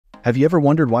Have you ever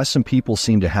wondered why some people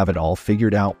seem to have it all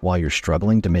figured out while you're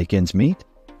struggling to make ends meet?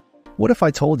 What if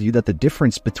I told you that the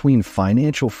difference between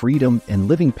financial freedom and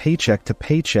living paycheck to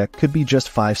paycheck could be just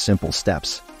 5 simple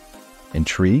steps?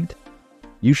 Intrigued?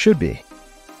 You should be.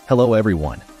 Hello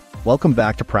everyone. Welcome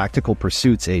back to Practical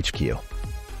Pursuits HQ.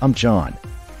 I'm John,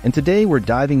 and today we're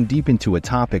diving deep into a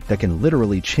topic that can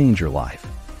literally change your life.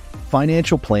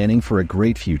 Financial planning for a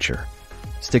great future.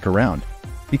 Stick around,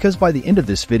 because by the end of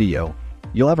this video,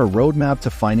 you'll have a roadmap to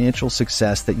financial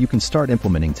success that you can start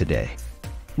implementing today.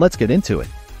 Let's get into it.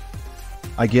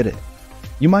 I get it.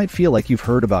 You might feel like you've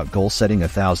heard about goal setting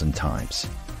 1,000 times,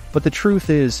 but the truth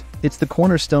is, it's the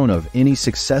cornerstone of any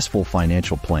successful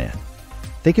financial plan.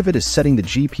 Think of it as setting the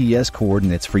GPS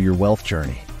coordinates for your wealth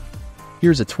journey.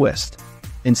 Here's a twist.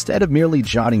 Instead of merely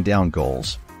jotting down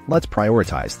goals, let's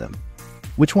prioritize them.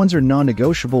 Which ones are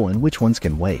non-negotiable and which ones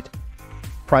can wait?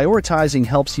 Prioritizing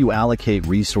helps you allocate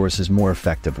resources more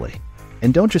effectively.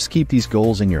 And don't just keep these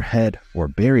goals in your head or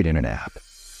buried in an app.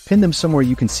 Pin them somewhere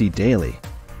you can see daily.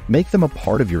 Make them a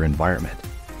part of your environment.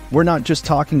 We're not just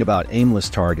talking about aimless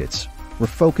targets. We're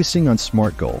focusing on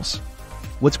smart goals.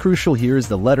 What's crucial here is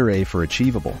the letter A for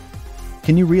achievable.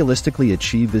 Can you realistically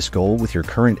achieve this goal with your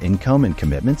current income and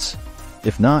commitments?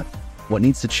 If not, what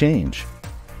needs to change?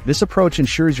 This approach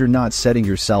ensures you're not setting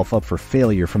yourself up for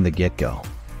failure from the get-go.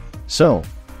 So,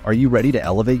 are you ready to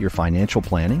elevate your financial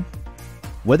planning?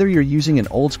 Whether you're using an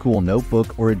old-school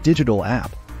notebook or a digital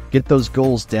app, get those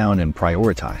goals down and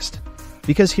prioritized.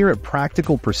 Because here at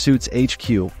Practical Pursuits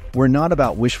HQ, we're not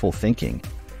about wishful thinking.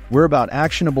 We're about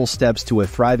actionable steps to a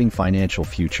thriving financial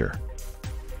future.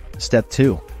 Step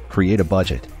 2. Create a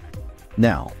budget.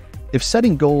 Now, if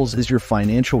setting goals is your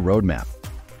financial roadmap,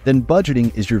 then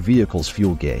budgeting is your vehicle's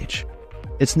fuel gauge.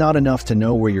 It's not enough to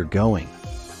know where you're going.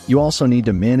 You also need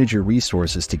to manage your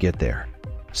resources to get there.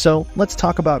 So, let's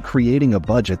talk about creating a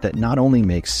budget that not only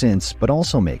makes sense, but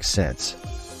also makes sense.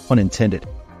 Pun intended.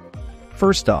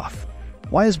 First off,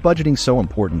 why is budgeting so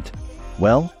important?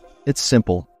 Well, it's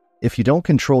simple. If you don't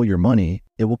control your money,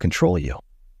 it will control you.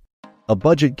 A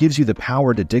budget gives you the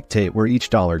power to dictate where each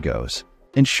dollar goes,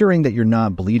 ensuring that you're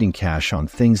not bleeding cash on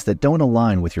things that don't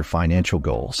align with your financial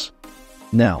goals.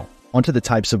 Now, onto the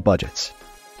types of budgets.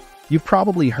 You've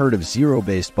probably heard of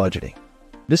zero-based budgeting.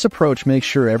 This approach makes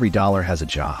sure every dollar has a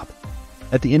job.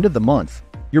 At the end of the month,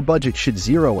 your budget should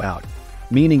zero out,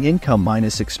 meaning income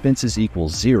minus expenses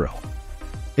equals 0.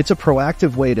 It's a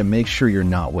proactive way to make sure you're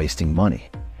not wasting money.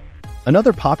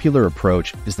 Another popular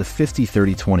approach is the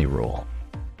 50-30-20 rule.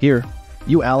 Here,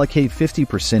 you allocate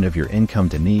 50% of your income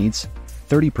to needs,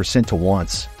 30% to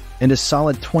wants, and a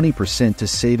solid 20% to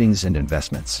savings and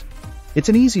investments. It's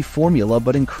an easy formula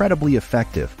but incredibly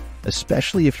effective,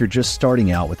 especially if you're just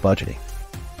starting out with budgeting.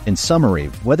 In summary,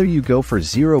 whether you go for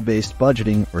zero-based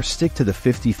budgeting or stick to the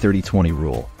 50-30-20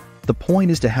 rule, the point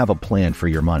is to have a plan for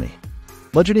your money.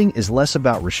 Budgeting is less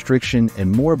about restriction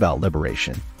and more about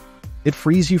liberation. It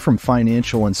frees you from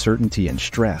financial uncertainty and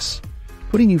stress,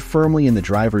 putting you firmly in the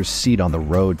driver's seat on the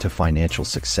road to financial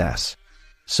success.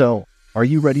 So, are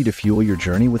you ready to fuel your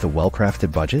journey with a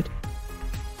well-crafted budget?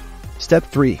 Step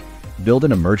 3. Build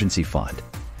an emergency fund.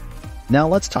 Now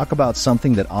let's talk about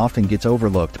something that often gets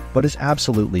overlooked but is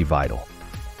absolutely vital.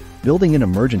 Building an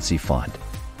emergency fund.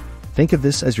 Think of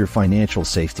this as your financial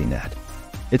safety net.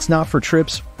 It's not for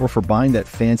trips or for buying that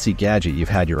fancy gadget you've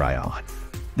had your eye on.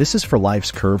 This is for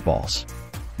life's curveballs.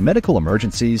 Medical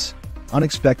emergencies,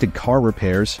 unexpected car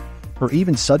repairs, or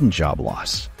even sudden job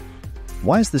loss.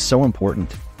 Why is this so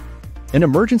important? An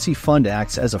emergency fund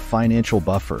acts as a financial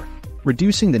buffer,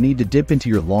 reducing the need to dip into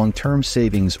your long-term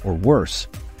savings or worse,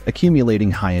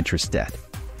 accumulating high-interest debt.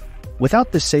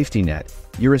 Without this safety net,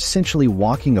 you're essentially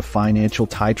walking a financial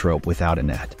tightrope without a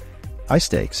net. High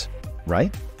stakes,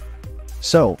 right?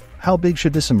 So, how big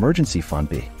should this emergency fund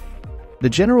be? The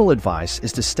general advice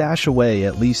is to stash away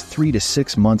at least 3 to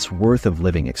 6 months' worth of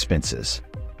living expenses.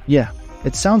 Yeah,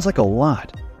 it sounds like a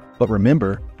lot, but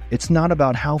remember, it's not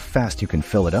about how fast you can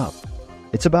fill it up.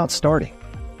 It's about starting.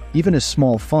 Even a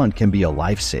small fund can be a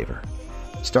lifesaver.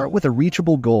 Start with a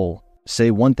reachable goal,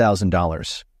 say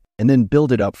 $1,000, and then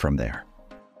build it up from there.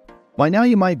 By now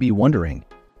you might be wondering,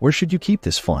 where should you keep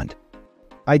this fund?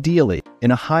 Ideally,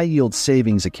 in a high-yield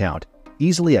savings account,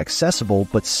 easily accessible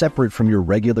but separate from your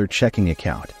regular checking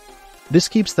account. This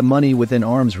keeps the money within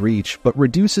arm's reach but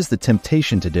reduces the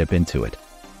temptation to dip into it.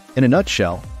 In a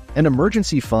nutshell, an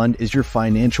emergency fund is your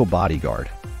financial bodyguard,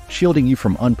 shielding you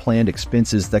from unplanned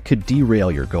expenses that could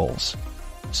derail your goals.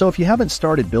 So if you haven't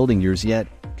started building yours yet,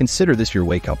 consider this your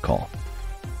wake-up call.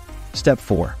 Step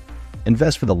 4.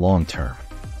 Invest for the long term.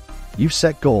 You've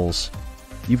set goals,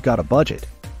 you've got a budget,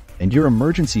 and your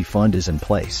emergency fund is in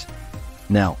place.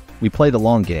 Now, we play the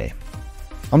long game.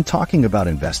 I'm talking about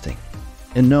investing.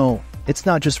 And no, it's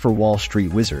not just for Wall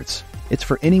Street wizards. It's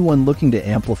for anyone looking to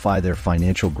amplify their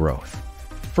financial growth.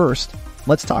 First,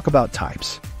 let's talk about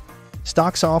types.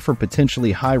 Stocks offer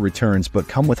potentially high returns but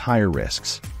come with higher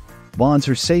risks. Bonds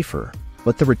are safer,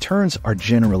 but the returns are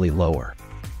generally lower.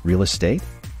 Real estate?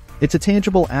 It's a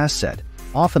tangible asset,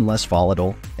 often less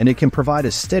volatile, and it can provide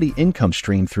a steady income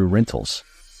stream through rentals.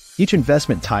 Each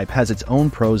investment type has its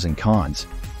own pros and cons,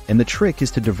 and the trick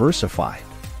is to diversify,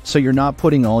 so you're not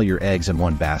putting all your eggs in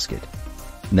one basket.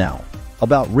 Now,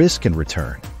 about risk and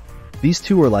return. These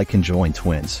two are like conjoined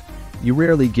twins. You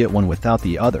rarely get one without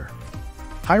the other.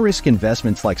 High-risk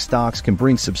investments like stocks can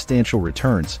bring substantial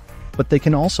returns, but they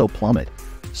can also plummet,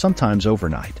 sometimes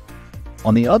overnight.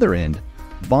 On the other end,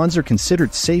 bonds are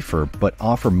considered safer but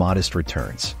offer modest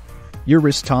returns. Your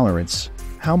risk tolerance,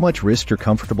 how much risk you're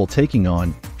comfortable taking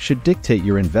on, should dictate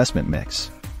your investment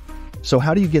mix. So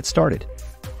how do you get started?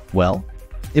 Well,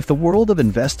 if the world of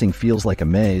investing feels like a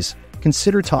maze,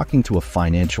 consider talking to a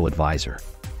financial advisor.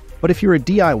 But if you're a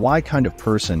DIY kind of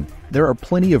person, there are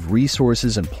plenty of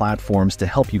resources and platforms to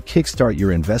help you kickstart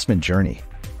your investment journey.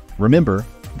 Remember,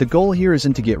 the goal here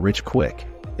isn't to get rich quick.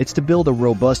 It's to build a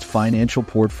robust financial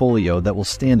portfolio that will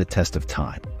stand the test of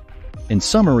time. In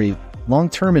summary,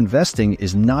 long-term investing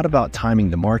is not about timing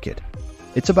the market.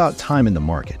 It's about time in the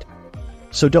market.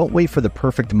 So don't wait for the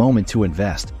perfect moment to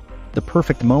invest. The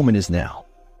perfect moment is now.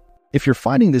 If you're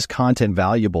finding this content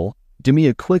valuable, do me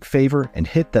a quick favor and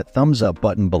hit that thumbs up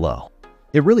button below.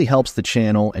 It really helps the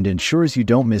channel and ensures you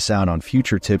don't miss out on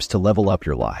future tips to level up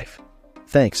your life.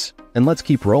 Thanks, and let's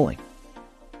keep rolling.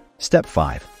 Step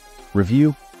 5.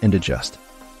 Review and adjust.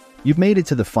 You've made it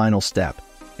to the final step,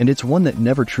 and it's one that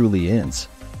never truly ends.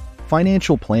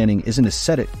 Financial planning isn't a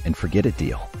set-it-and-forget-it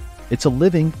deal. It's a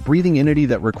living, breathing entity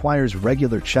that requires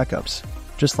regular checkups,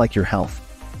 just like your health.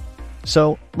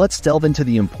 So, let's delve into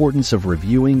the importance of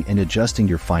reviewing and adjusting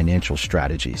your financial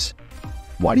strategies.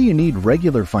 Why do you need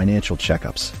regular financial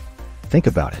checkups? Think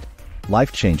about it.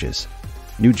 Life changes.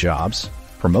 New jobs,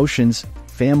 promotions,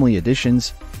 family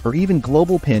additions, or even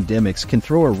global pandemics can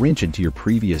throw a wrench into your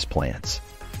previous plans.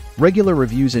 Regular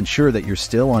reviews ensure that you're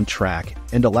still on track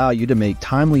and allow you to make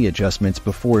timely adjustments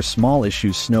before small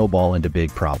issues snowball into big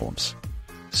problems.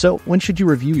 So, when should you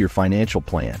review your financial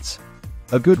plans?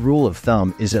 A good rule of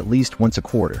thumb is at least once a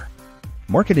quarter.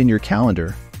 Mark it in your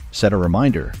calendar, set a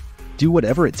reminder, do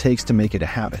whatever it takes to make it a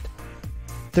habit.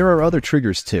 There are other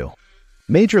triggers too.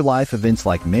 Major life events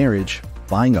like marriage,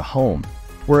 buying a home,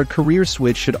 or a career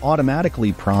switch should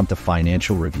automatically prompt a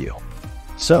financial review.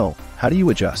 So, how do you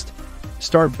adjust?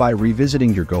 Start by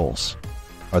revisiting your goals.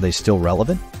 Are they still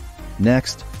relevant?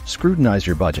 Next, scrutinize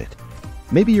your budget.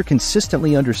 Maybe you're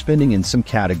consistently underspending in some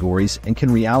categories and can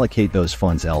reallocate those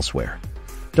funds elsewhere.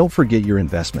 Don't forget your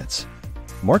investments.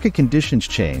 Market conditions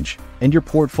change, and your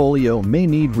portfolio may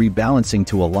need rebalancing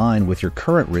to align with your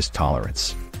current risk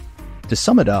tolerance. To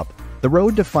sum it up, the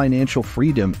road to financial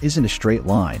freedom isn't a straight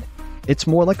line. It's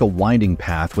more like a winding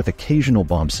path with occasional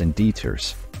bumps and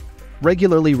detours.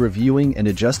 Regularly reviewing and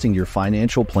adjusting your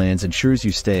financial plans ensures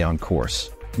you stay on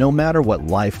course, no matter what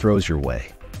life throws your way.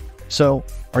 So,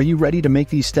 are you ready to make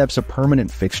these steps a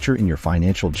permanent fixture in your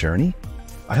financial journey?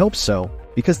 I hope so,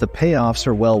 because the payoffs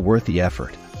are well worth the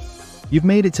effort. You've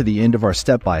made it to the end of our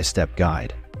step-by-step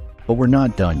guide, but we're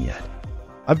not done yet.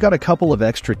 I've got a couple of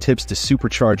extra tips to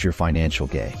supercharge your financial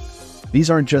game. These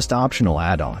aren't just optional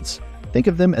add-ons. Think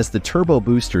of them as the turbo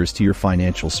boosters to your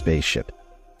financial spaceship.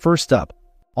 First up,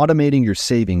 automating your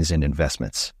savings and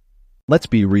investments. Let's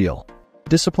be real.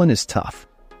 Discipline is tough.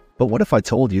 But what if I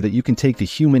told you that you can take the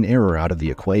human error out of the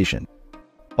equation?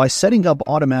 By setting up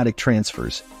automatic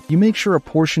transfers, you make sure a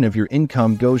portion of your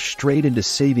income goes straight into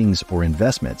savings or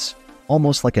investments,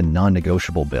 almost like a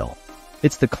non-negotiable bill.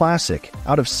 It's the classic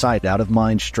out-of-sight,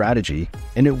 out-of-mind strategy,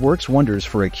 and it works wonders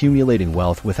for accumulating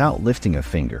wealth without lifting a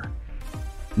finger.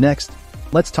 Next,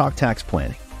 let's talk tax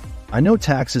planning. I know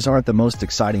taxes aren't the most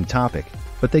exciting topic,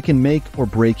 but they can make or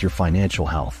break your financial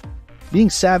health. Being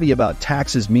savvy about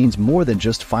taxes means more than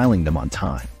just filing them on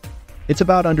time. It's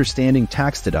about understanding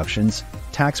tax deductions,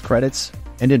 tax credits,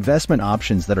 and investment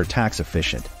options that are tax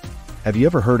efficient. Have you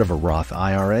ever heard of a Roth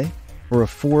IRA or a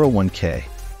 401k?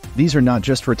 These are not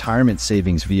just retirement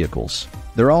savings vehicles.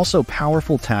 They're also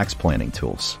powerful tax planning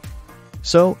tools.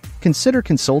 So, consider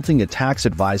consulting a tax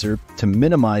advisor to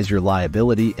minimize your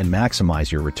liability and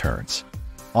maximize your returns.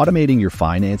 Automating your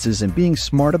finances and being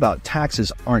smart about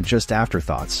taxes aren't just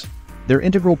afterthoughts. They're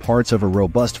integral parts of a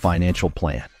robust financial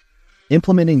plan.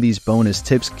 Implementing these bonus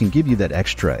tips can give you that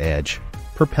extra edge,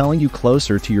 propelling you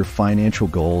closer to your financial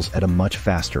goals at a much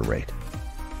faster rate.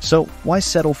 So why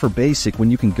settle for basic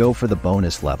when you can go for the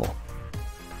bonus level?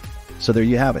 So there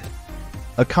you have it,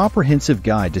 a comprehensive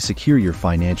guide to secure your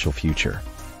financial future.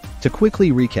 To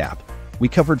quickly recap, we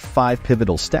covered 5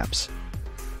 pivotal steps: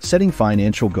 setting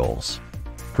financial goals,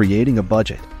 creating a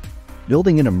budget,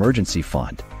 building an emergency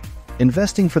fund,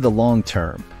 investing for the long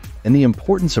term, and the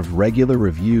importance of regular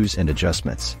reviews and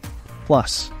adjustments.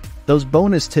 Plus, those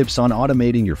bonus tips on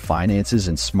automating your finances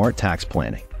and smart tax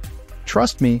planning.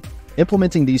 Trust me,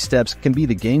 implementing these steps can be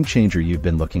the game changer you've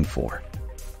been looking for.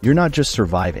 You're not just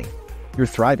surviving, you're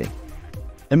thriving.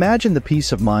 Imagine the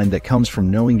peace of mind that comes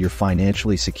from knowing you're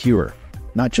financially secure,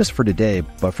 not just for today,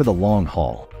 but for the long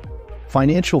haul.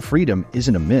 Financial freedom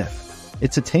isn't a myth.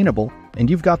 It's attainable, and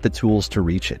you've got the tools to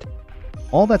reach it.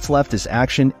 All that's left is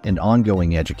action and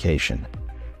ongoing education.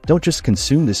 Don't just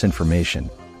consume this information,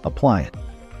 apply it.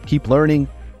 Keep learning,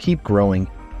 keep growing,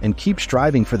 and keep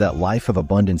striving for that life of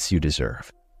abundance you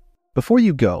deserve. Before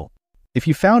you go, if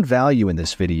you found value in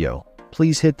this video,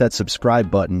 please hit that subscribe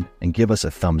button and give us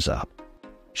a thumbs up.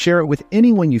 Share it with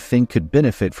anyone you think could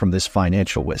benefit from this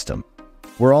financial wisdom.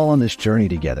 We're all on this journey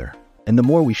together, and the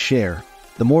more we share,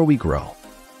 the more we grow.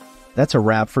 That's a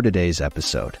wrap for today's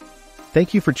episode.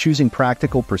 Thank you for choosing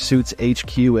Practical Pursuits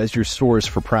HQ as your source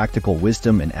for practical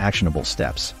wisdom and actionable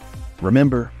steps.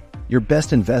 Remember, your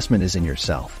best investment is in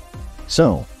yourself.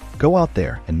 So, go out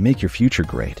there and make your future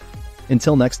great.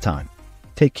 Until next time,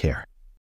 take care.